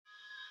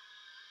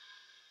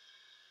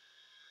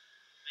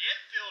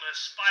has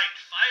spiked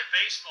 5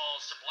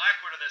 baseballs to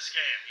Blackwood in this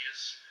game. He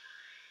has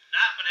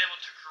not been able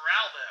to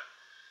corral them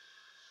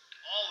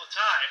all the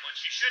time,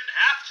 which you shouldn't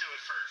have to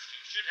at first.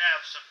 You should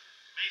have some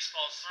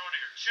baseballs thrown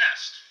to your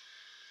chest.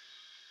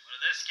 But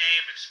in this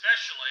game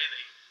especially,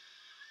 the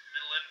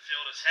middle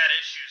infield has had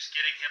issues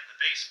getting him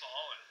the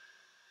baseball, and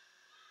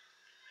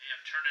they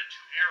have turned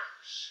into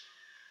errors.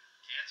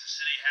 Kansas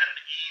City had an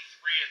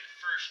E3 in the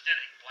first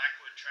inning.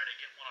 Blackwood tried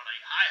to get one on a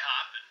high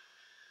hop and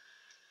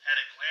had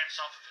it glance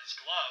off of his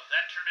glove.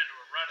 That turned into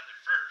a run in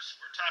the first.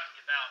 We're talking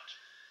about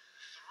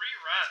 3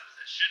 runs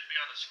that should be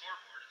on the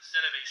scoreboard.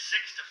 Instead of a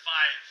 6-5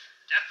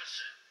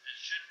 deficit, it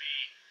should be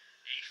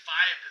a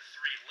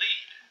 5-3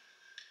 lead.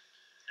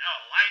 Now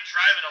a line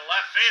drive into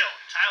left field.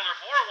 Tyler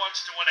Moore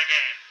wants to win a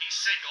game. He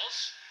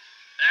singles.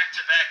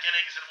 Back-to-back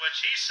innings in which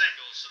he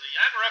singles. So the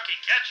young rookie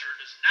catcher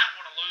does not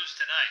want to lose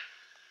tonight.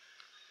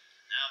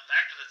 Now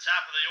back to the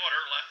top of the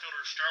order. Left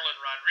fielder Starlin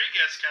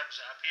Rodriguez comes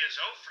up. He is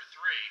 0 for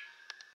 3.